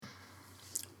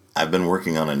I've been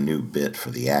working on a new bit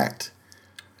for the act.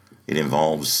 It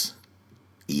involves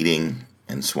eating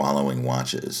and swallowing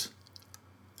watches.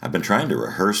 I've been trying to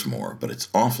rehearse more, but it's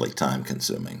awfully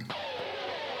time-consuming.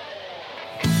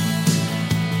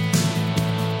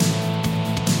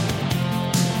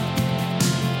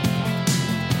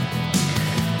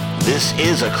 This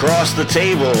is Across the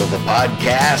Table, the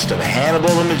podcast of Hannibal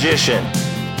the Magician.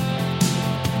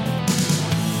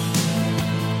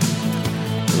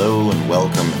 Hello and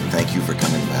welcome, and thank you for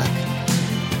coming back.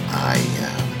 I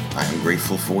am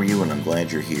grateful for you, and I'm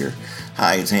glad you're here.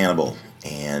 Hi, it's Hannibal,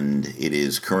 and it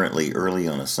is currently early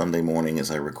on a Sunday morning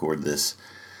as I record this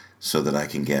so that I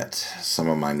can get some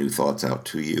of my new thoughts out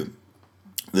to you.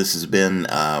 This has been,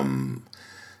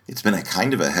 it's been a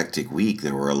kind of a hectic week.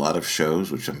 There were a lot of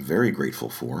shows, which I'm very grateful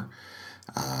for,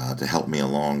 to help me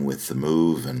along with the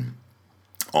move and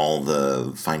all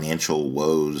the financial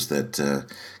woes that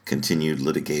continued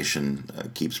litigation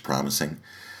keeps promising.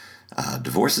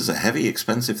 Divorce is a heavy,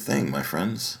 expensive thing, my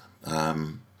friends.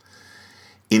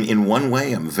 In one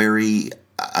way,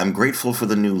 I'm grateful for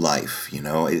the new life. You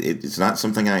know, it's not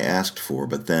something I asked for,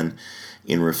 but then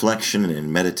in reflection and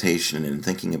in meditation and in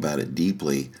thinking about it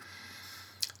deeply,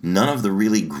 none of the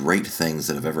really great things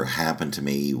that have ever happened to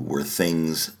me were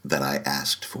things that I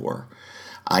asked for.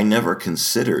 I never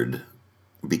considered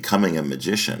becoming a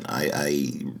magician.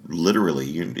 I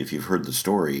literally, if you've heard the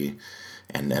story,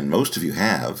 and most of you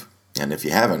have, and if you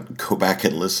haven't, go back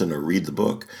and listen or read the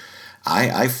book.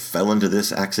 I fell into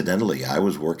this accidentally. I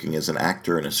was working as an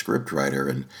actor and a script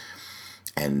writer,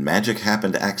 and magic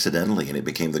happened accidentally, and it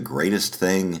became the greatest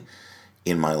thing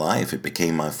in my life. It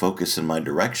became my focus and my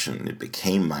direction. It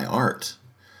became my art.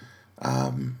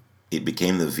 It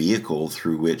became the vehicle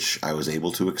through which I was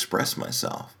able to express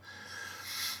myself.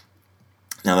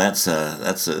 Now that's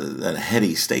a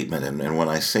heady statement, and when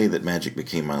I say that magic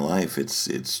became my life,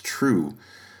 it's true.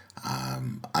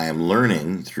 I am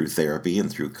learning through therapy and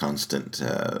through constant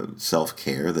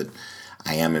self-care that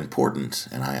I am important,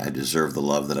 and I deserve the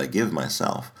love that I give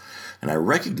myself. And I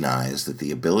recognize that the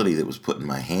ability that was put in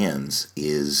my hands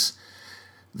is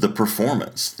the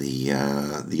performance, the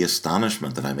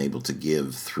astonishment that I'm able to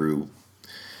give through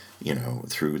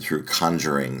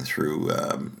conjuring, through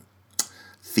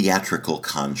theatrical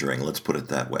conjuring, let's put it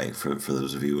that way, for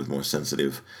those of you with more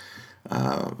sensitive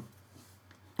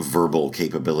verbal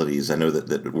capabilities. I know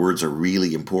that words are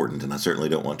really important, and I certainly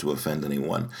don't want to offend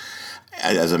anyone.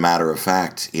 As a matter of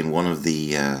fact, in one of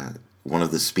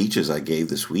the speeches I gave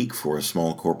this week for a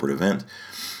small corporate event,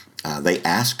 they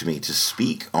asked me to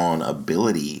speak on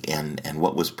ability and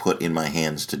what was put in my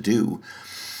hands to do.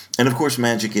 And of course,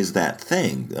 magic is that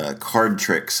thing. Card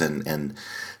tricks and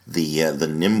the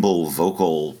nimble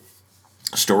vocal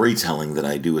storytelling that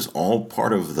I do is all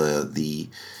part of the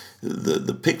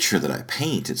picture that I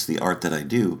paint. It's the art that I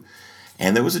do.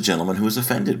 And there was a gentleman who was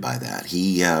offended by that.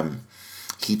 He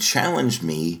challenged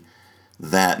me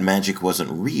that magic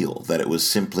wasn't real, that it was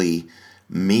simply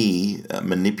me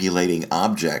manipulating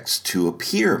objects to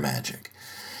appear magic.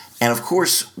 And of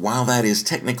course, while that is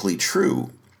technically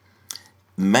true,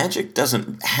 magic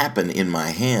doesn't happen in my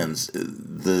hands.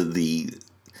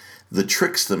 The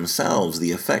tricks themselves,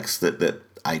 the effects that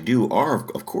I do are,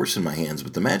 of course, in my hands,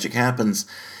 but the magic happens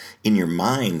in your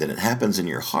mind and it happens in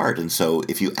your heart. And so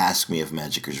if you ask me if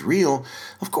magic is real,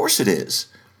 of course it is.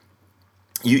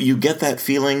 You get that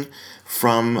feeling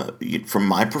from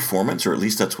my performance, or at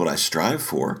least that's what I strive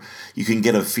for. You can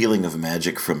get a feeling of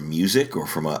magic from music or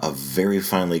from a very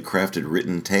finely crafted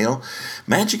written tale.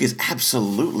 Magic is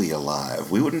absolutely alive.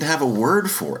 We wouldn't have a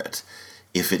word for it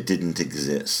if it didn't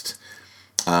exist.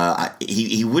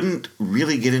 He wouldn't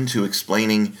really get into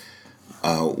explaining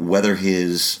whether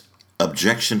his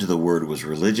objection to the word was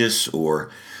religious or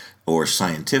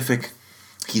scientific.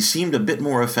 He seemed a bit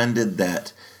more offended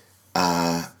that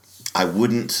I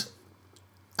wouldn't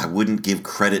give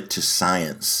credit to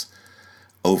science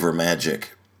over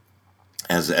magic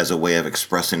as a way of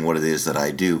expressing what it is that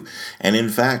I do. And in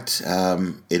fact,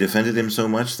 it offended him so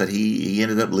much that he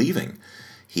ended up leaving.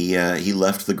 He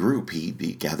left the group. He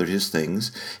gathered his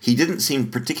things. He didn't seem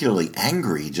particularly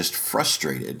angry, just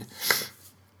frustrated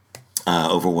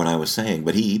over what I was saying.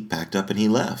 But he packed up and he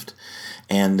left.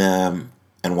 And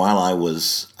while I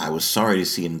was sorry to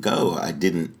see him go, I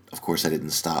didn't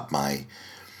stop my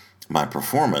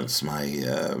performance,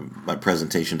 my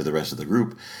presentation to the rest of the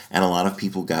group, and a lot of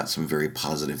people got some very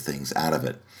positive things out of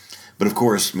it. But of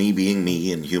course, me being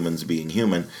me and humans being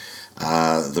human,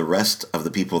 the rest of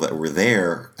the people that were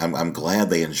there, I'm glad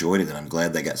they enjoyed it and I'm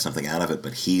glad they got something out of it,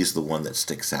 but he's the one that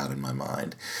sticks out in my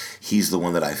mind. He's the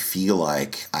one that I feel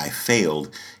like I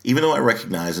failed, even though I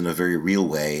recognize in a very real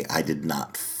way I did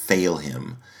not fail. fail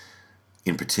him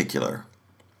in particular.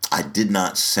 I did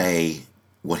not say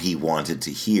what he wanted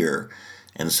to hear,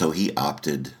 and so he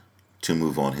opted to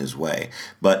move on his way.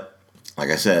 But like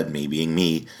I said, me being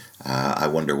me, I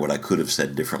wonder what I could have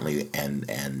said differently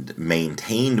and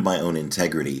maintained my own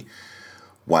integrity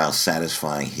while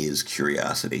satisfying his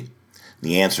curiosity.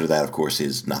 The answer to that, of course,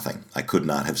 is nothing. I could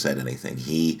not have said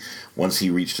anything. Once he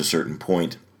reached a certain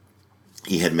point,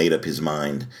 he had made up his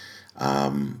mind,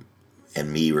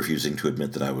 and me refusing to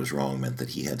admit that I was wrong meant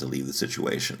that he had to leave the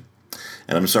situation.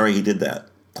 And I'm sorry he did that.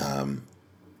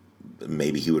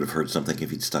 Maybe he would have heard something if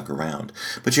he'd stuck around.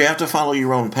 But you have to follow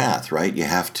your own path, right? You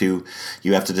have to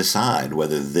decide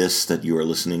whether this that you are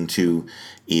listening to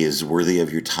is worthy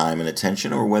of your time and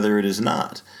attention or whether it is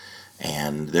not.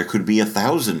 And there could be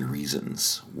 1,000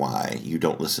 reasons why you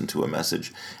don't listen to a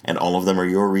message, and all of them are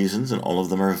your reasons, and all of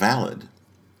them are valid.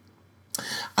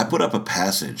 I put up a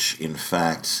passage. In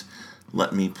fact,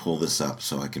 let me pull this up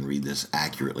so I can read this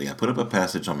accurately. I put up a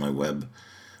passage on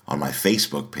my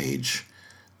Facebook page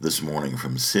this morning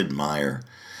from Sid Meier,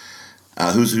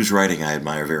 whose writing I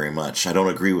admire very much. I don't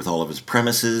agree with all of his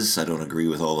premises. I don't agree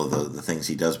with all of the things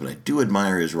he does, but I do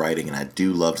admire his writing, and I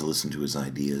do love to listen to his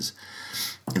ideas.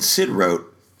 And Sid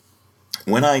wrote,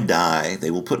 "When I die,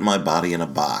 they will put my body in a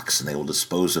box, and they will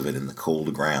dispose of it in the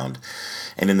cold ground.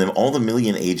 And in all the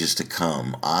million ages to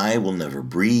come, I will never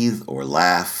breathe or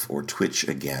laugh or twitch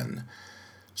again.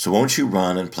 So won't you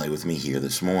run and play with me here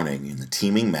this morning in the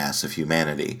teeming mass of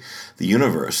humanity? The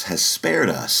universe has spared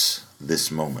us this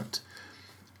moment."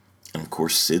 And of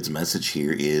course, Sid's message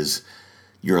here is,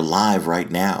 you're alive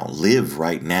right now. Live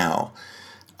right now.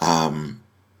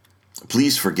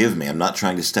 Please forgive me. I'm not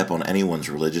trying to step on anyone's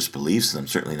religious beliefs, and I'm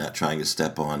certainly not trying to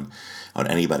step on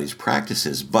anybody's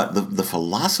practices. But the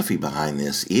philosophy behind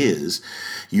this is,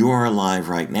 you are alive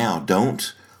right now.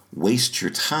 Don't waste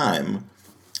your time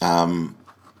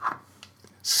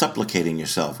supplicating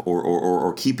yourself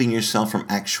or keeping yourself from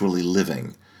actually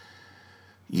living.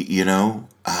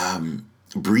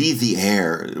 Breathe the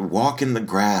air, walk in the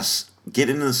grass, get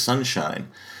into the sunshine,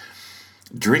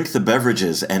 drink the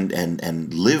beverages,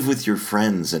 and live with your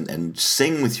friends, and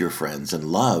sing with your friends, and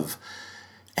love,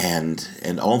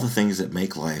 and all the things that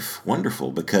make life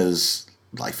wonderful, because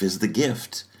life is the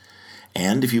gift.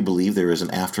 And if you believe there is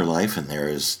an afterlife and there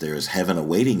is heaven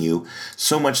awaiting you,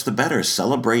 so much the better.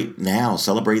 Celebrate now.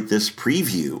 Celebrate this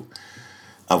preview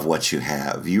of what you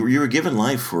have. You were given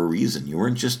life for a reason. You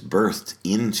weren't just birthed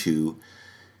into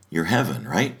your heaven,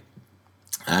 right?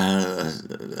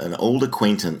 An old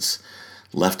acquaintance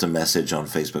left a message on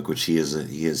Facebook, which he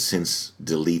has since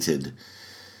deleted,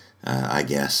 I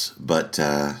guess. But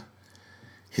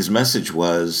his message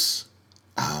was,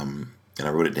 and I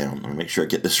wrote it down. Let me make sure I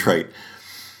get this right.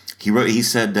 He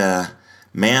said,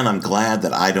 "Man, I'm glad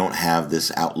that I don't have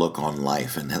this outlook on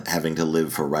life and having to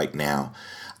live for right now.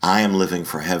 I am living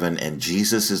for heaven, and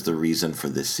Jesus is the reason for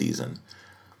this season."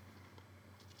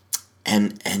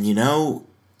 And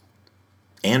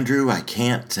Andrew, I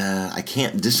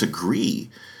can't disagree.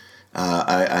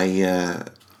 I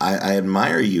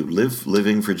admire you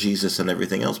living for Jesus and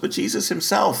everything else, but Jesus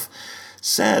himself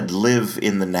said, "Live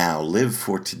in the now, live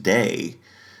for today."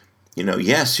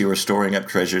 Yes, you are storing up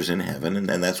treasures in heaven,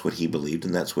 and that's what he believed,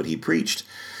 and that's what he preached.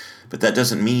 But that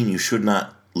doesn't mean you should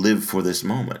not live for this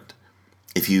moment.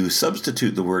 If you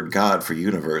substitute the word God for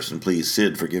universe, and please,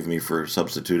 Sid, forgive me for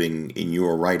substituting in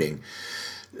your writing,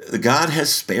 God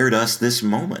has spared us this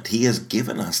moment. He has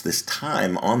given us this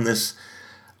time on this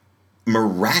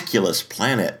miraculous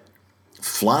planet,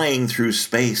 flying through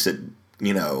space at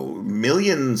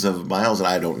millions of miles, and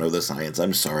I don't know the science,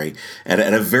 I'm sorry,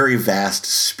 at a very vast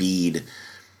speed,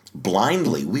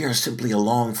 blindly. We are simply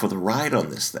along for the ride on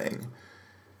this thing.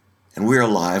 And we're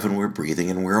alive, and we're breathing,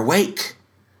 and we're awake.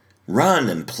 Run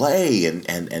and play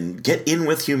and get in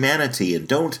with humanity,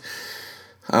 and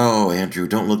Andrew,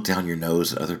 don't look down your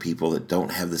nose at other people that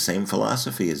don't have the same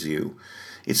philosophy as you.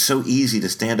 It's so easy to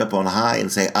stand up on high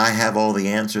and say, I have all the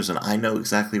answers, and I know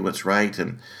exactly what's right,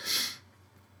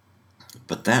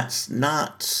 but that's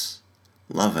not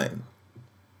loving.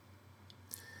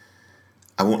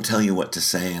 I won't tell you what to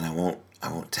say, and I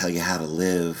won't tell you how to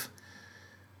live.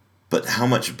 But how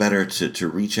much better to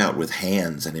reach out with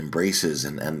hands and embraces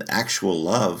and actual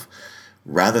love,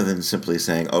 rather than simply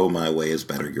saying, "Oh, my way is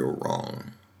better, you're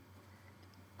wrong."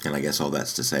 And I guess all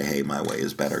that's to say, hey, my way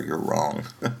is better, you're wrong.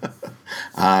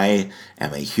 I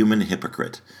am a human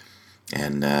hypocrite,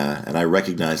 and I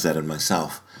recognize that in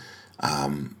myself.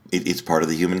 It's part of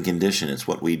the human condition. It's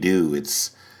what we do.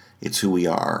 It's who we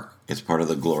are. It's part of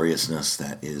the gloriousness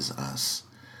that is us.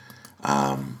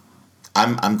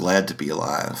 I'm glad to be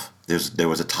alive. there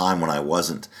was a time when I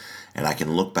wasn't, and I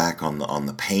can look back on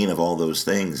the pain of all those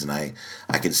things, and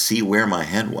I could see where my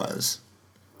head was.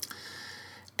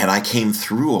 And I came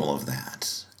through all of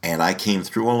that. And I came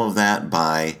through all of that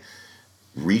by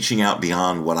reaching out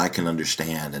beyond what I can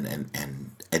understand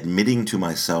and admitting to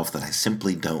myself that I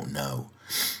simply don't know.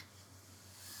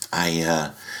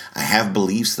 I have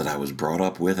beliefs that I was brought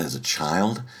up with as a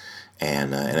child,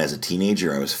 and as a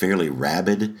teenager I was fairly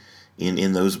rabid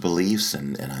in those beliefs,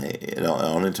 and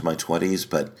on into my 20s.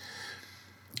 But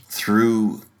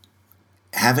through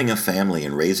having a family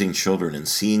and raising children and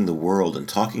seeing the world and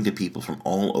talking to people from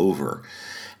all over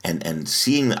and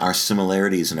seeing our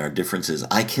similarities and our differences,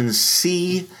 I can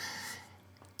see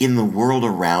in the world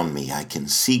around me, I can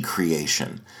see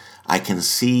creation. I can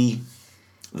see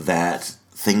that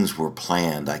things were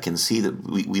planned. I can see that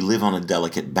we live on a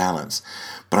delicate balance.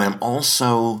 But I'm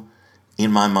also,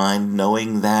 in my mind,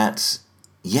 knowing that,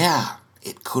 yeah,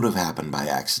 it could have happened by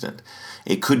accident.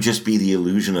 It could just be the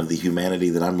illusion of the humanity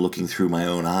that I'm looking through my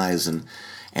own eyes and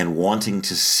wanting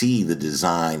to see the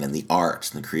design and the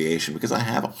art and the creation, because I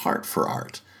have a heart for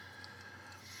art.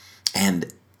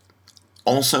 And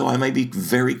also, I may be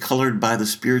very colored by the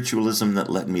spiritualism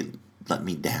that let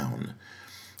me down.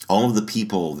 All of the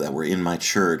people that were in my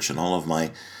church and all of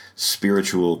my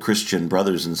spiritual Christian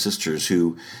brothers and sisters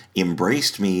who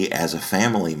embraced me as a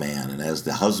family man and as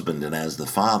the husband and as the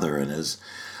father and as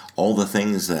all the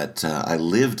things that I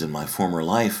lived in my former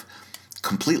life,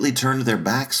 completely turned their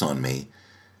backs on me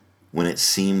when it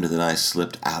seemed that I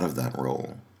slipped out of that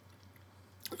role.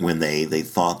 When they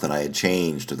thought that I had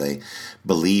changed, or they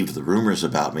believed the rumors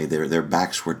about me, their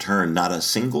backs were turned. Not a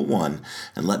single one,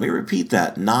 and let me repeat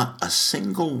that, not a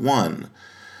single one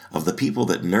of the people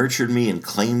that nurtured me and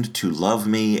claimed to love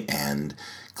me and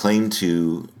claimed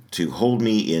to hold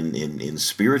me in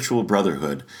spiritual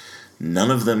brotherhood,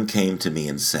 none of them came to me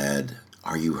and said,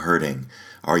 "Are you hurting?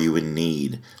 Are you in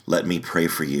need? Let me pray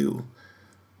for you.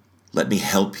 Let me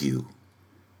help you."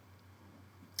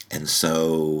 And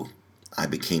so I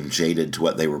became jaded to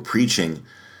what they were preaching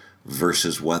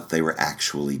versus what they were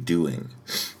actually doing.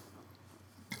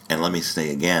 And let me say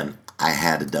again, I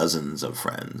had dozens of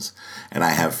friends, and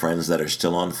I have friends that are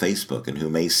still on Facebook and who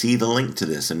may see the link to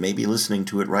this and may be listening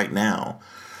to it right now.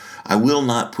 I will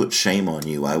not put shame on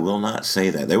you. I will not say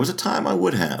that. There was a time I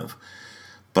would have,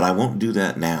 but I won't do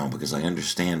that now because I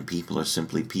understand people are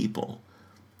simply people.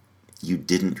 You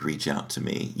didn't reach out to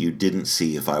me. You didn't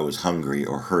see if I was hungry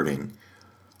or hurting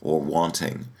or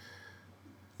wanting.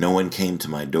 No one came to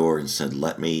my door and said,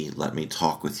 let me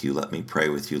talk with you, let me pray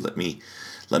with you, let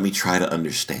me try to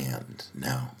understand.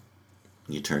 No.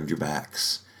 You turned your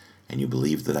backs and you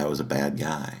believed that I was a bad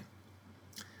guy.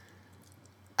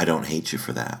 I don't hate you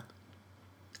for that.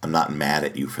 I'm not mad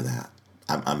at you for that.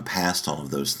 I'm past all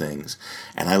of those things.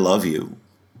 And I love you.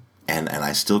 And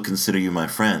I still consider you my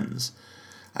friends.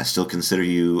 I still consider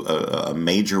you a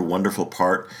major, wonderful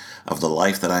part of the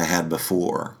life that I had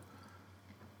before.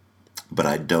 But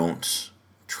I don't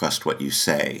trust what you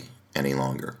say any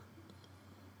longer.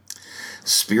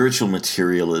 Spiritual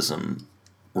materialism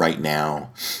right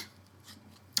now,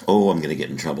 I'm going to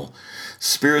get in trouble.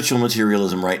 Spiritual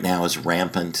materialism right now is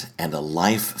rampant, and a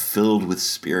life filled with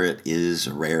spirit is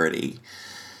a rarity.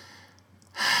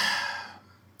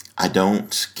 I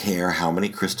don't care how many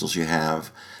crystals you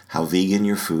have, how vegan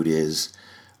your food is,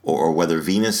 or whether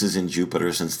Venus is in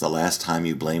Jupiter since the last time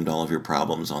you blamed all of your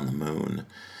problems on the moon.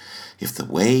 If the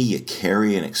way you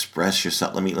carry and express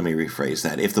yourself, let me rephrase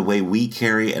that. If the way we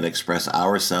carry and express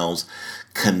ourselves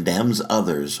condemns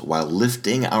others while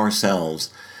lifting ourselves,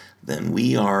 then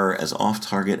we are as off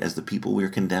target as the people we're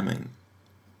condemning.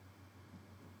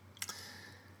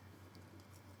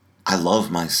 I love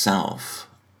myself,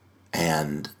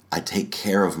 and I take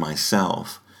care of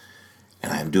myself,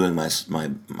 and I'm doing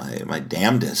my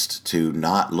damnedest to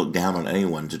not look down on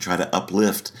anyone, to try to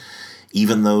uplift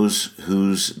even those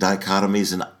whose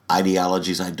dichotomies and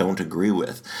ideologies I don't agree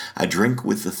with. I drink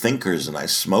with the thinkers and I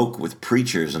smoke with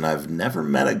preachers, and I've never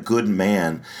met a good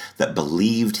man that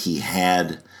believed he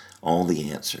had all the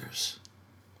answers.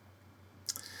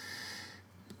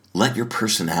 Let your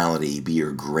personality be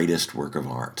your greatest work of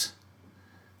art,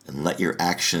 and let your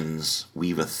actions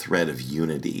weave a thread of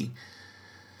unity.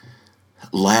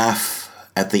 Laugh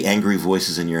at the angry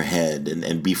voices in your head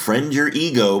and befriend your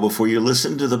ego before you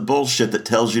listen to the bullshit that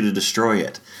tells you to destroy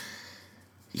it.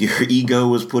 Your ego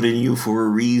was put in you for a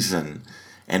reason,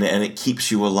 and it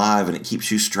keeps you alive, and it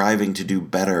keeps you striving to do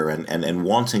better and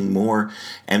wanting more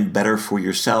and better for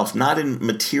yourself, not in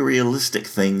materialistic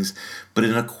things, but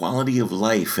in a quality of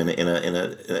life, in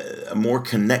a more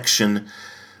connection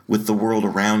with the world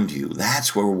around you.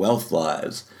 That's where wealth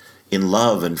lies, in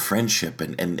love and friendship,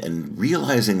 and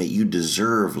realizing that you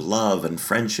deserve love and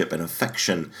friendship and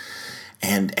affection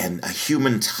and a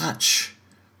human touch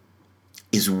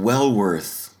is well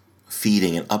worth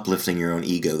feeding and uplifting your own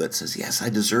ego that says, yes, I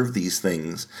deserve these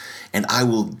things, and I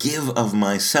will give of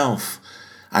myself.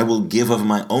 I will give of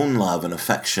my own love and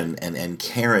affection and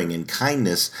caring and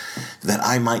kindness that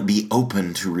I might be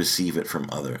open to receive it from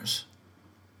others.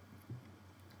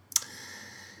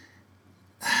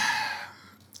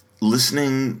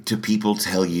 Listening to people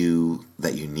tell you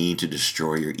that you need to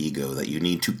destroy your ego, that you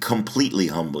need to completely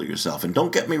humble yourself. And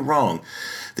don't get me wrong,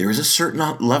 there is a certain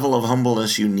level of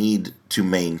humbleness you need to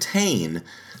maintain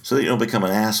so that you don't become an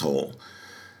asshole.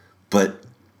 But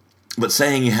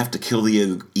saying you have to kill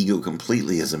the ego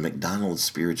completely is a McDonald's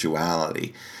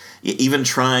spirituality. Even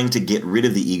trying to get rid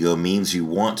of the ego means you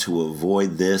want to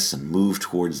avoid this and move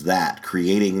towards that,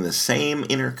 creating the same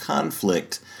inner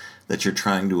conflict that you're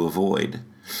trying to avoid.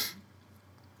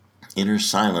 Inner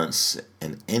silence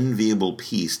and enviable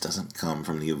peace doesn't come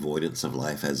from the avoidance of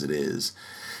life as it is.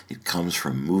 It comes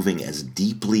from moving as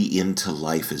deeply into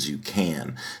life as you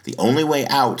can. The only way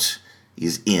out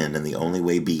is in, and the only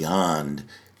way beyond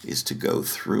is to go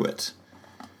through it.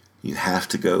 You have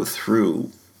to go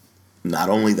through not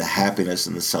only the happiness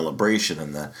and the celebration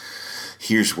and the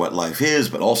here's what life is,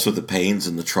 but also the pains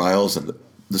and the trials and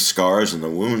the scars and the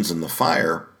wounds and the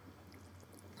fire.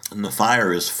 And the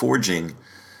fire is forging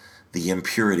the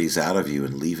impurities out of you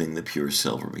and leaving the pure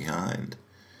silver behind.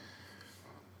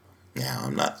 Now,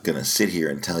 I'm not going to sit here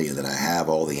and tell you that I have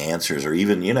all the answers or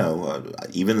even,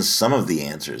 even some of the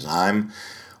answers. I'm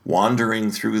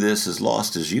wandering through this as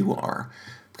lost as you are,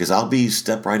 because I'll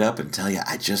step right up and tell you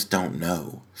I just don't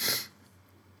know.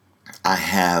 I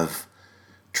have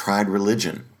tried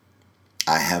religion.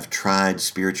 I have tried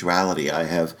spirituality. I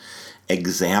have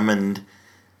examined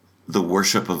the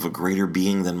worship of a greater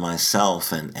being than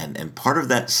myself, and part of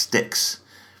that sticks.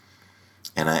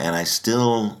 And I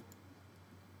still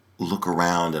look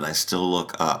around, and I still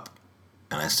look up,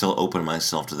 and I still open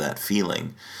myself to that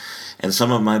feeling. And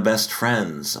some of my best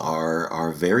friends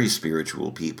are very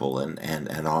spiritual people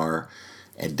and are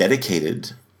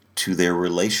dedicated to their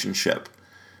relationship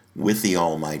with the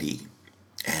Almighty.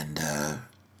 And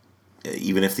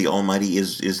even if the Almighty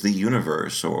is the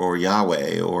universe or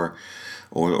Yahweh or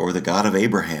the God of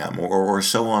Abraham or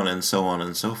so on and so on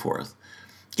and so forth.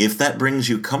 If that brings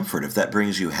you comfort, if that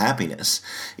brings you happiness,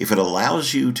 if it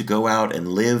allows you to go out and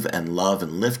live and love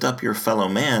and lift up your fellow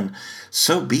man,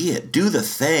 so be it. Do the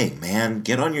thing, man.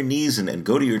 Get on your knees and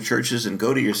go to your churches and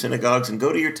go to your synagogues and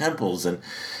go to your temples and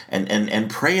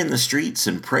pray in the streets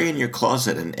and pray in your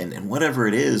closet and whatever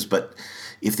it is. But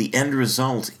if the end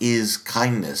result is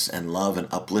kindness and love and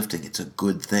uplifting, it's a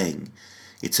good thing.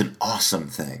 It's an awesome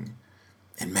thing.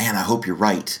 And man, I hope you're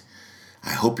right.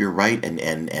 I hope you're right,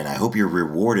 and I hope you're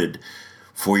rewarded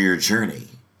for your journey.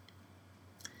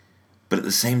 But at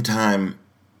the same time,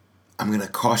 I'm going to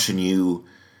caution you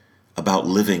about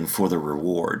living for the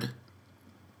reward,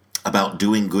 about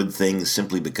doing good things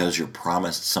simply because you're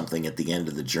promised something at the end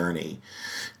of the journey.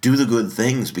 Do the good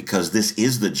things because this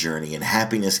is the journey, and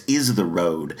happiness is the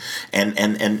road,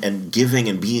 and giving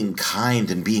and being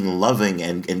kind and being loving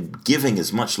and giving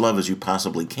as much love as you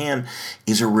possibly can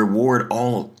is a reward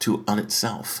all on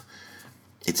itself.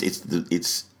 It's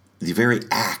the very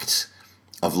act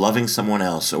of loving someone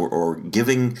else or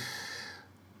giving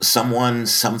someone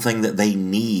something that they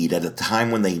need at a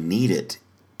time when they need it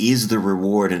is the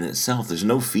reward in itself. There's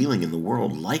no feeling in the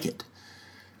world like it.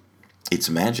 It's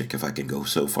magic, if I can go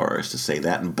so far as to say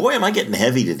that. And boy, am I getting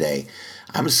heavy today.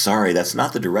 I'm sorry, that's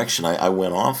not the direction I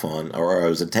went off on, or I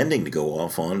was intending to go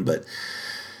off on, but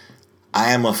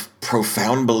I am a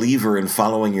profound believer in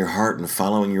following your heart and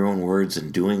following your own words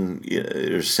and doing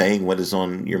or saying what is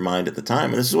on your mind at the time.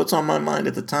 And this is what's on my mind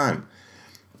at the time.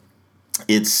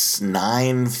 It's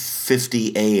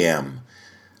 9:50 a.m.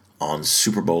 on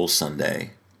Super Bowl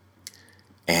Sunday.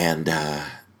 And the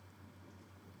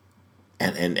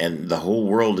whole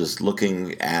world is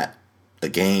looking at a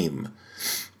game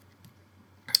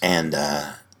and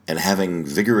having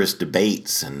vigorous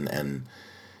debates and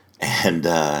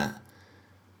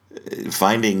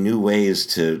finding new ways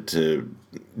to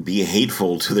be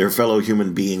hateful to their fellow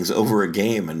human beings over a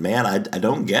game. And man, I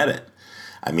don't get it.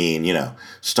 I mean,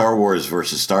 Star Wars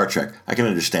versus Star Trek, I can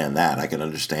understand that. I can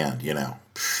understand,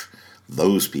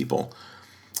 those people.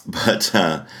 But,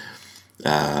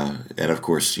 and of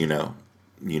course, you know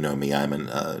me, I'm an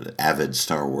avid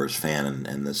Star Wars fan,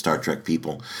 and the Star Trek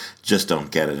people just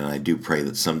don't get it, and I do pray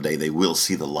that someday they will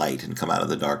see the light and come out of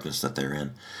the darkness that they're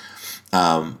in.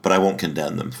 But I won't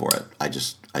condemn them for it. I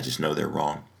just know they're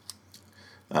wrong.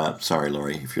 Sorry,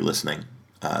 Lori, if you're listening.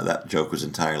 That joke was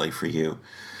entirely for you.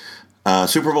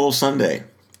 Super Bowl Sunday.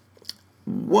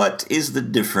 What is the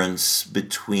difference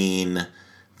between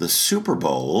the Super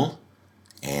Bowl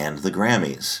and the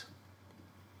Grammys?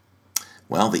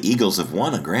 Well, the Eagles have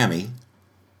won a Grammy.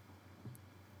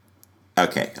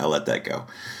 Okay, I'll let that go.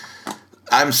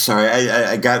 I'm sorry,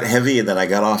 I got heavy and then I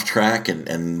got off track,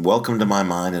 and welcome to my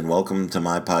mind and welcome to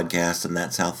my podcast, and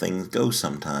that's how things go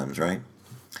sometimes, right?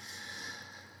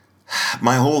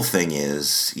 My whole thing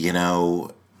is,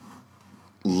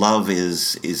 love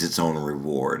is its own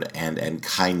reward, and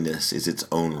kindness is its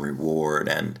own reward,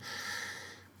 and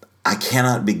I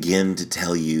cannot begin to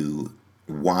tell you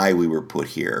why we were put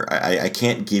here. I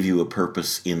can't give you a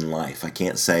purpose in life. I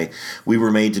can't say we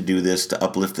were made to do this to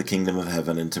uplift the kingdom of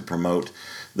heaven and to promote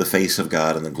the face of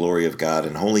God and the glory of God.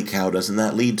 And holy cow, doesn't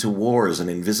that lead to wars and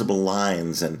invisible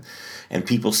lines and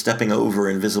people stepping over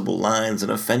invisible lines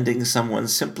and offending someone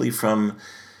simply from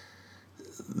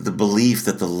the belief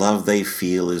that the love they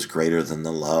feel is greater than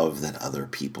the love that other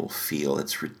people feel?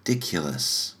 It's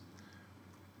ridiculous.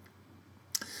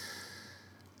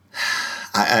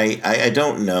 I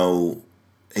don't know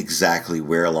exactly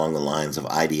where along the lines of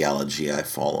ideology I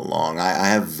fall along. I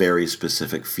have very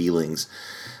specific feelings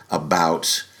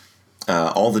about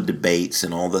all the debates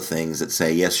and all the things that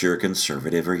say, yes, you're a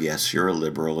conservative, or yes, you're a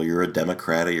liberal, or you're a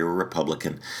Democrat, or you're a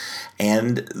Republican.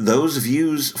 And those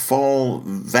views fall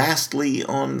vastly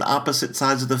on opposite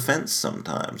sides of the fence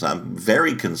sometimes. I'm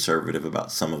very conservative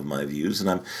about some of my views, and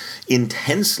I'm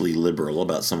intensely liberal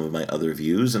about some of my other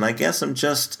views, and I guess I'm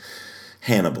just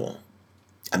Hannibal.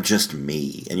 I'm just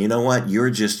me. And you know what?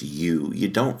 You're just you. You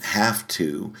don't have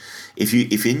to. If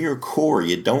in your core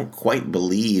you don't quite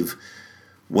believe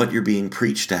what you're being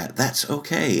preached at, that's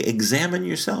okay. Examine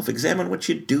yourself. Examine what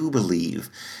you do believe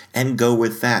and go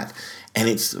with that. And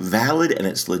it's valid and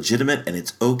it's legitimate and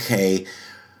it's okay,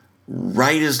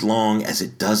 right as long as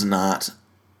it does not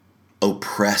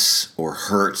oppress or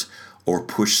hurt or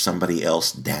push somebody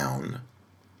else down.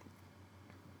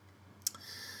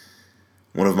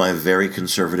 One of my very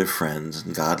conservative friends,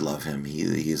 and God love him,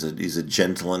 he's a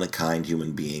gentle and a kind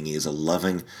human being. He is a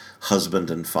loving husband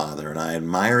and father, and I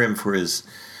admire him for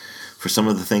some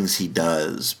of the things he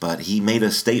does. But he made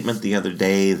a statement the other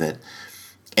day that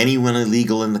anyone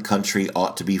illegal in the country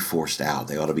ought to be forced out.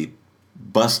 They ought to be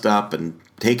bussed up and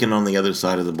taken on the other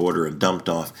side of the border and dumped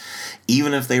off,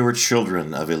 even if they were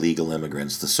children of illegal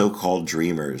immigrants, the so-called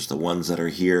dreamers, the ones that are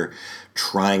here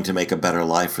trying to make a better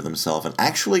life for themselves and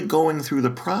actually going through the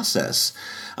process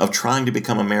of trying to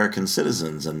become American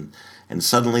citizens, and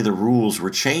suddenly the rules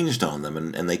were changed on them,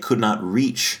 and they could not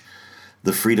reach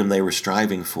the freedom they were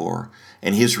striving for.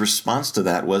 And his response to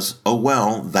that was, oh,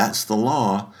 well, that's the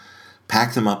law.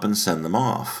 Pack them up and send them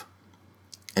off.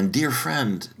 And dear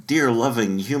friend, dear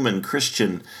loving human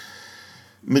Christian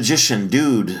magician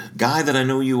dude, guy that I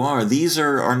know you are, these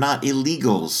are not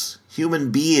illegals.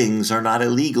 Human beings are not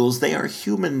illegals. They are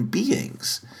human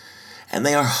beings. And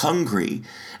they are hungry.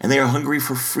 And they are hungry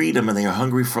for freedom. And they are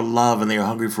hungry for love. And they are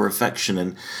hungry for affection.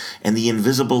 And the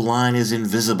invisible line is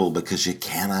invisible because you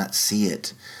cannot see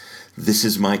it. This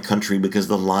is my country because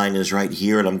the line is right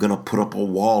here, and I'm going to put up a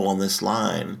wall on this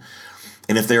line.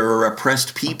 And if there are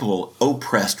oppressed people,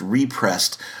 oppressed,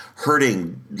 repressed,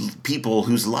 hurting people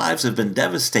whose lives have been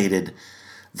devastated,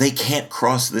 they can't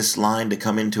cross this line to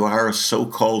come into our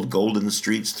so-called golden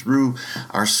streets through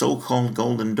our so-called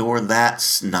golden door.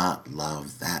 That's not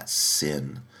love. That's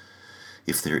sin.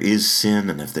 If there is sin,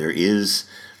 and if there is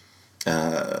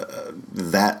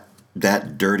that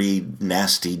dirty,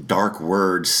 nasty, dark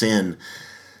word, sin,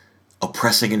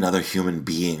 oppressing another human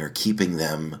being or keeping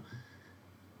them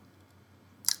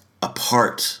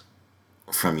apart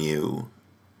from you,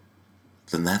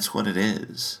 then that's what it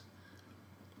is.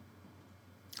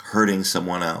 Hurting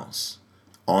someone else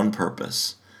on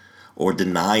purpose, or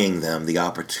denying them the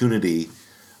opportunity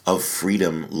of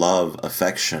freedom, love,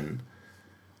 affection,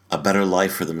 a better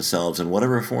life for themselves in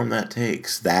whatever form that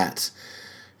takes. That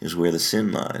is where the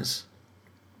sin lies.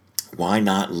 Why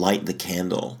not light the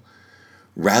candle?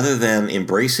 Rather than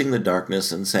embracing the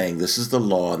darkness and saying, this is the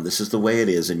law and this is the way it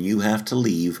is and you have to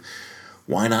leave,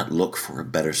 why not look for a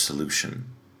better solution?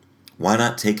 Why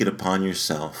not take it upon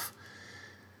yourself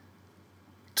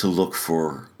to look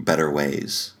for better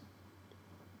ways?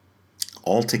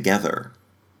 All together.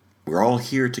 We're all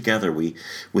here together. We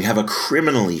have a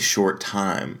criminally short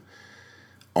time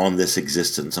on this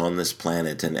existence, on this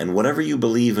planet. And whatever you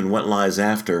believe and what lies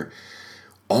after,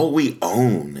 all we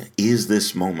own is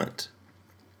this moment.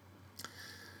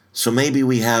 So maybe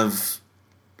we have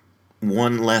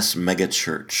one less mega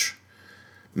church.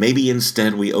 Maybe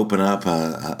instead we open up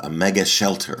a mega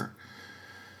shelter.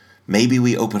 Maybe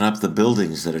we open up the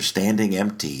buildings that are standing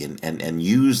empty and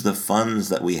use the funds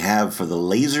that we have for the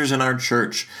lasers in our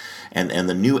church and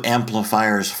the new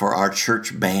amplifiers for our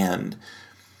church band.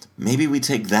 Maybe we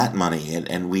take that money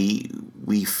and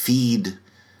we feed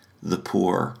the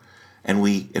poor and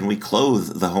we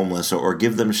clothe the homeless or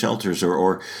give them shelters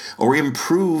or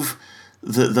improve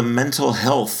the mental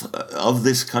health of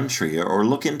this country or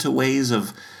look into ways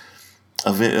of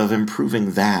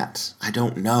improving that. I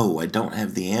don't know. I don't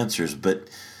have the answers, but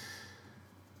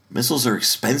missiles are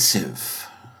expensive.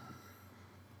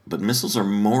 But missiles are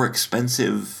more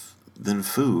expensive than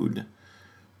food.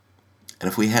 And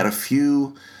if we had a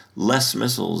few less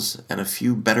missiles and a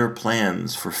few better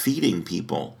plans for feeding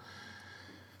people,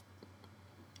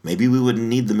 maybe we wouldn't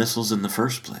need the missiles in the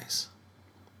first place.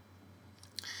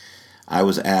 I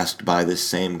was asked by this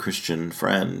same Christian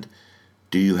friend,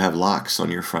 do you have locks on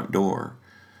your front door?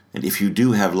 And if you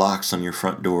do have locks on your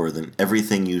front door, then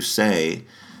everything you say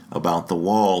about the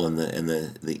wall and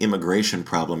the immigration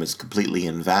problem is completely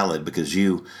invalid because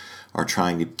you are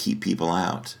trying to keep people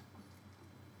out.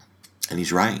 And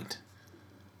he's right.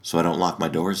 So I don't lock my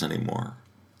doors anymore.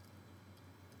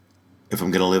 If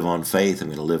I'm going to live on faith, I'm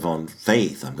going to live on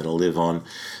faith. I'm going to live on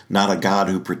not a God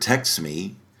who protects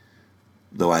me,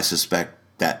 though I suspect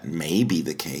that may be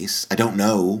the case. I don't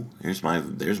know. There's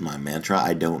my mantra.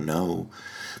 I don't know.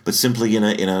 But simply in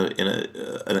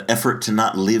an effort to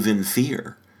not live in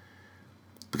fear,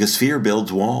 because fear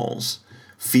builds walls.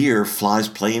 Fear flies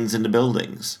planes into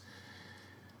buildings.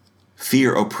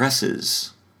 Fear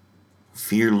oppresses.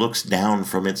 Fear looks down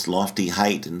from its lofty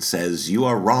height and says, you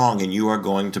are wrong and you are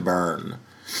going to burn.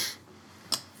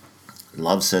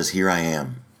 Love says, here I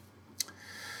am.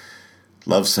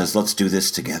 Love says, let's do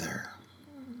this together.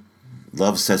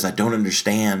 Love says, I don't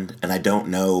understand and I don't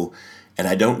know and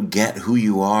I don't get who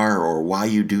you are or why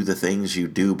you do the things you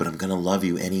do, but I'm going to love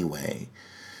you anyway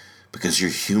because you're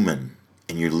human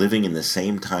and you're living in the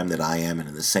same time that I am and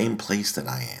in the same place that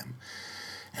I am.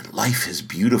 And life is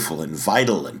beautiful and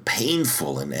vital and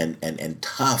painful and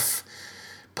tough,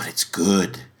 but it's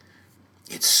good.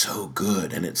 It's so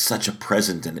good, and it's such a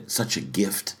present, and it's such a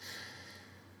gift.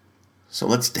 So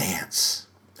let's dance,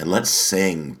 and let's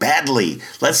sing badly.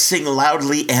 Let's sing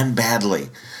loudly and badly.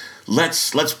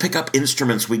 Let's pick up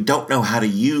instruments we don't know how to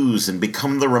use and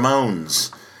become the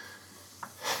Ramones.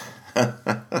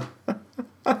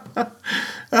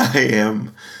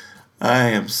 I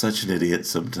am such an idiot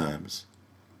sometimes.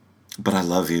 But I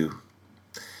love you,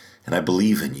 and I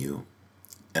believe in you,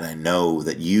 and I know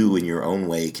that you in your own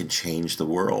way can change the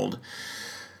world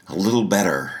a little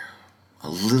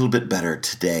bit better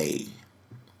today.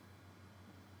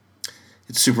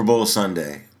 It's Super Bowl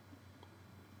Sunday,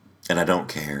 and I don't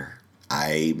care.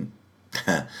 I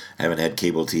haven't had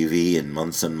cable TV in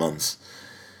months and months.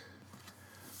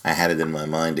 I had it in my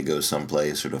mind to go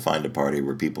someplace or to find a party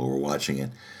where people were watching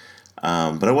it,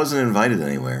 but I wasn't invited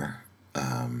anywhere.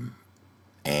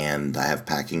 And I have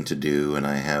packing to do, and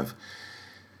I have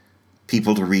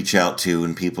people to reach out to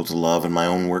and people to love and my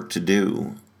own work to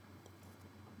do.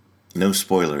 No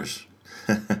spoilers.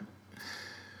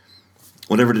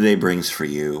 Whatever today brings for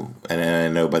you, and I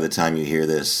know by the time you hear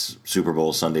this, Super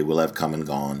Bowl Sunday will have come and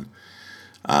gone,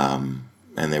 and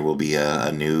there will be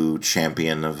a new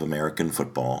champion of American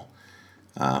football.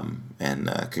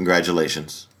 And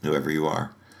congratulations, whoever you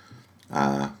are.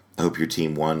 I hope your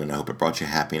team won, and I hope it brought you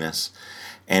happiness.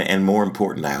 And more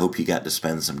important, I hope you got to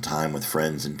spend some time with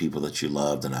friends and people that you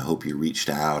loved, and I hope you reached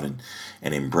out and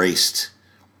embraced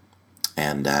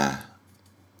and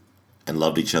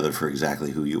loved each other for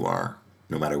exactly who you are,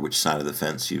 no matter which side of the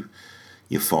fence you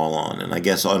fall on. And I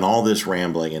guess on all this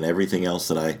rambling and everything else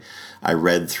that I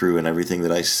read through and everything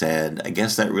that I said, I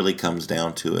guess that really comes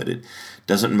down to it. It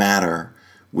doesn't matter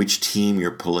which team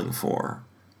you're pulling for.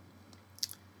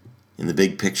 In the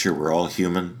big picture, we're all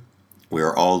human. We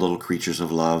are all little creatures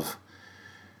of love.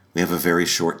 We have a very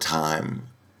short time,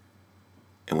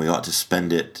 and we ought to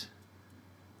spend it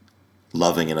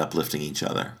loving and uplifting each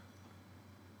other.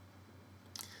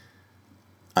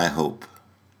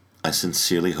 I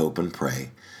sincerely hope and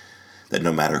pray that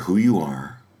no matter who you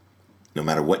are, no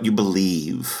matter what you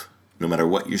believe, no matter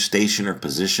what your station or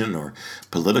position or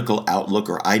political outlook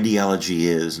or ideology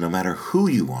is, no matter who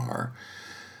you are,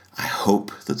 I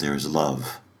hope that there is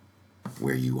love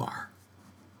where you are.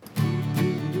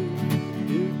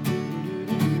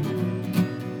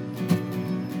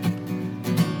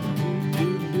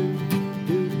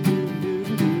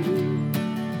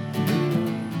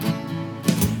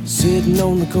 Sitting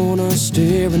on the corner,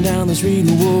 staring down this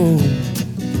reading wall.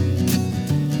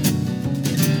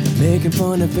 making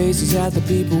funny faces at the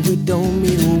people we don't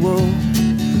meet. Whoa,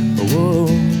 whoa,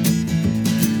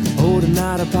 holding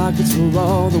out our pockets for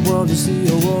all the world to see.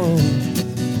 Whoa,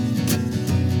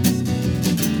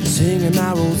 singing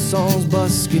our old songs,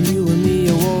 busking you and me.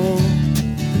 Whoa,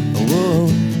 whoa,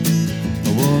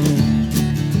 whoa.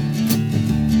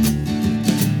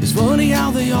 It's funny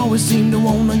how they always seem to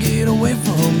wanna get away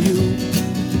from you.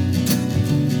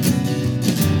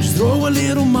 Just throw a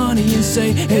little money and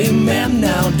say, hey man,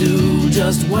 now do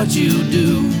just what you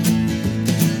do.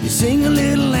 You sing a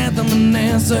little anthem and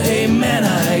answer, hey man,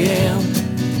 I am.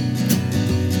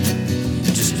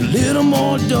 Just a little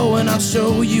more dough and I'll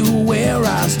show you where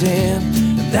I stand.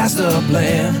 That's the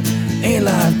plan, ain't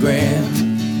life grand?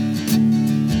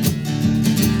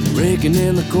 Raking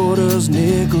in the quarters,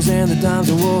 nickels, and the dimes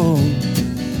of woe.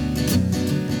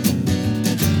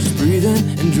 Just breathing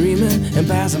and dreaming and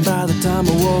passing by the time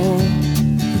of woe.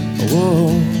 Whoa,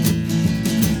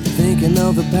 thinking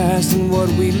of the past and what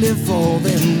we live for,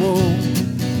 then whoa.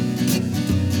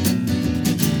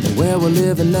 And where we're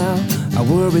living now, our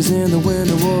worries in the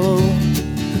winter, whoa,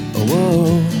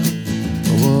 whoa,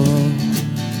 whoa.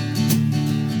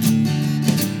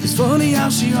 It's funny how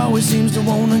she always seems to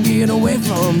wanna get away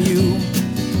from you.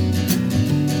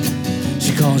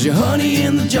 She calls you honey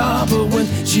in the jar, but when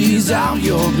she's out,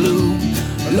 you're glue.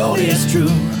 Lord, it's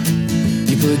true.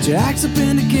 You put your axe up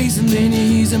in the case and then you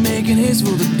ease and making haste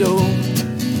for the door.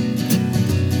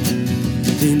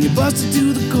 Then you bust it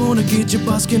to the corner, get your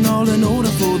busking all in order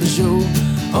for the show.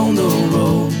 On the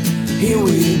road, here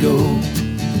we go.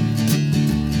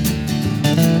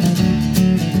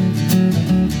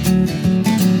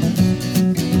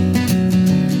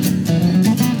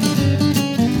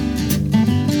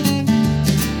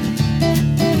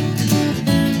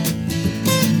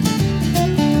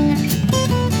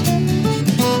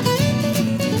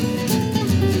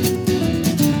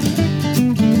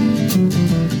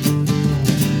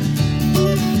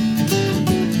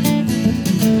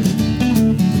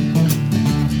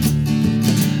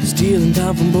 Stealing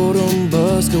time from boredom,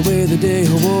 busk away the day,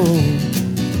 whoa.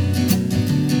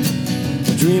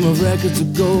 Dream of records to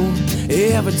go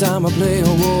every time I play,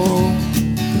 whoa,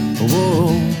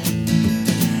 whoa.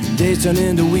 Days turn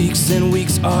into weeks and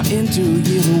weeks are into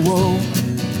years, whoa.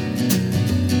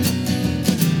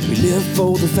 We live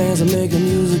for the fans and making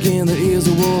music in their ears,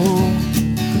 whoa,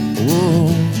 whoa,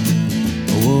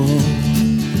 whoa.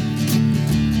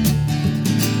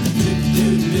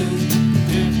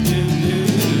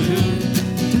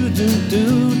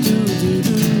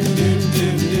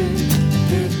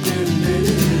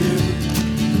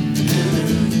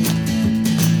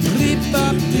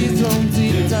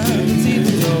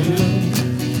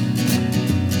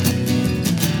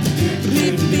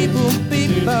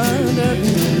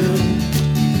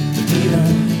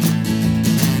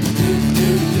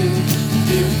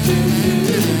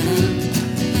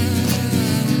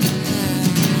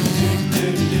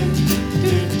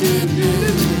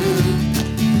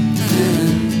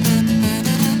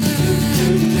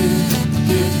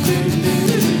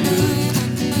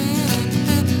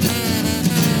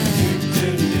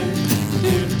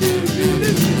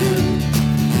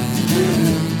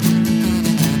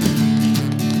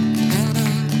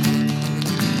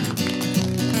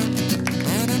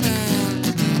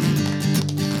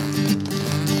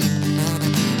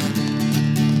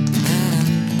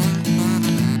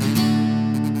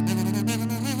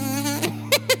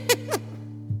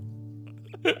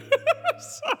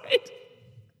 Sorry.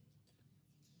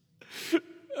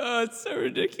 Oh, it's so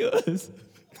ridiculous.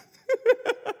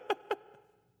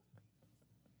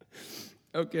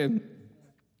 Okay.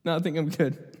 No, I think I'm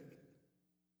good.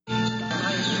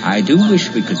 I do wish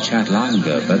we could chat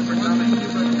longer, but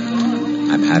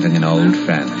I'm having an old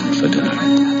friend for dinner.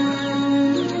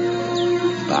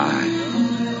 Bye.